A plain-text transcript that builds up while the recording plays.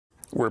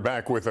We're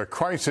back with a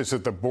crisis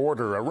at the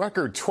border. A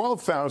record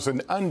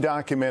 12,000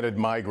 undocumented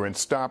migrants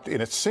stopped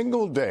in a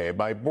single day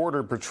by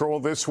Border Patrol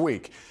this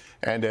week.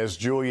 And as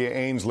Julia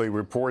Ainsley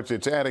reports,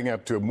 it's adding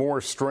up to more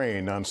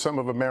strain on some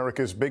of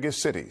America's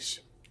biggest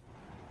cities.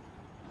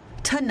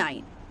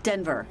 Tonight,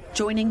 Denver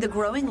joining the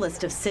growing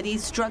list of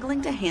cities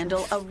struggling to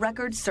handle a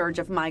record surge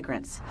of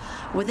migrants,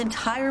 with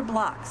entire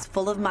blocks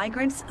full of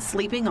migrants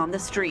sleeping on the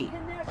street.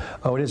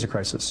 Oh, it is a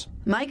crisis.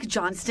 Mike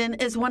Johnston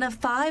is one of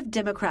 5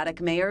 Democratic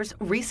mayors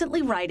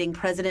recently writing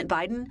President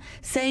Biden,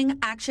 saying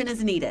action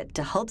is needed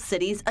to help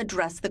cities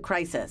address the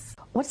crisis.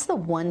 What's the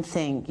one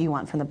thing you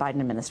want from the Biden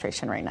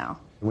administration right now?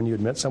 When you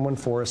admit someone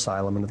for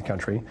asylum into the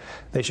country,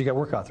 they should get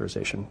work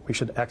authorization. We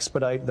should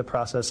expedite the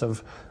process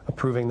of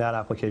approving that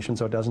application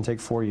so it doesn't take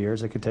 4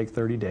 years. It could take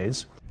 30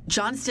 days.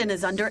 Johnston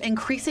is under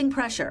increasing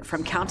pressure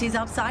from counties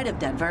outside of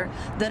Denver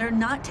that are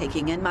not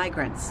taking in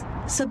migrants.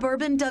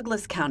 Suburban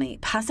Douglas County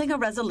passing a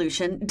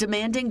resolution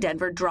demanding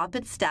Denver drop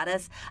its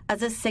status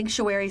as a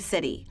sanctuary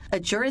city, a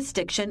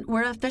jurisdiction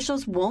where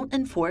officials won't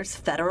enforce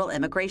federal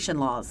immigration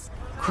laws.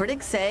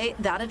 Critics say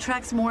that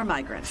attracts more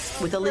migrants,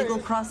 with illegal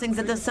crossings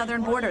at the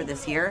southern border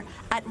this year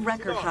at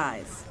record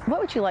highs.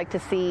 What would you like to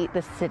see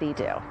the city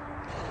do?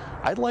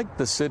 I'd like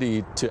the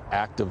city to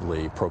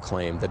actively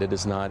proclaim that it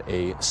is not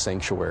a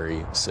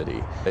sanctuary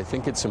city. I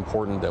think it's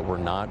important that we're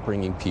not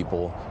bringing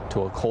people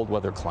to a cold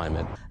weather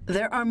climate.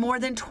 There are more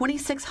than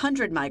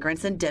 2,600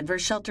 migrants in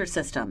Denver's shelter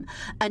system,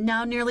 and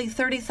now nearly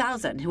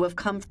 30,000 who have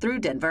come through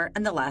Denver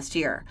in the last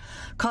year,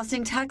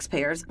 costing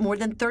taxpayers more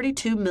than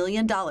 $32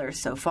 million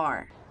so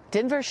far.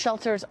 Denver's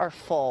shelters are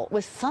full,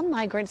 with some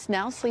migrants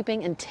now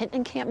sleeping in tent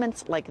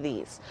encampments like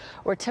these,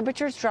 where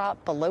temperatures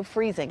drop below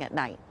freezing at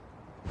night.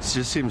 It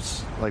just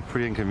seems like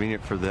pretty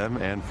inconvenient for them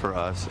and for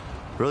us.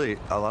 Really,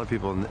 a lot of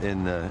people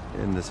in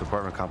this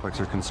apartment complex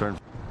are concerned.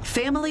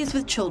 Families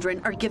with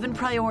children are given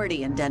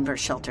priority in Denver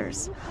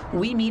shelters.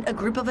 We meet a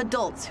group of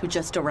adults who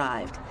just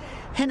arrived.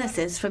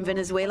 Genesis from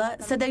Venezuela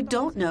said they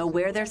don't know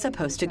where they're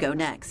supposed to go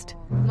next.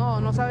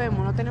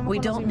 We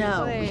don't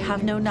know. We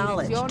have no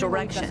knowledge,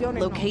 direction,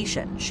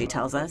 location, she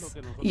tells us.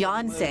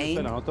 Jan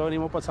saying,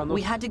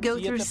 we had to go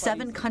through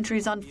 7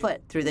 countries on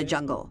foot through the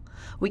jungle.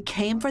 We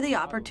came for the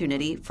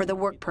opportunity for the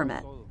work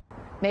permit.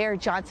 Mayor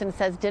Johnson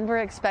says Denver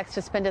expects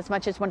to spend as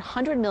much as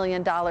 $100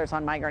 million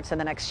on migrants in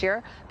the next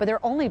year, but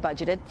they're only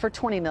budgeted for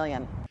 $20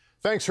 million.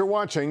 Thanks for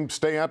watching.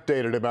 Stay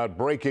updated about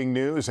breaking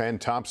news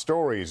and top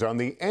stories on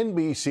the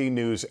NBC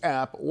News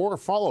app or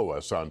follow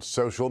us on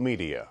social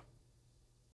media.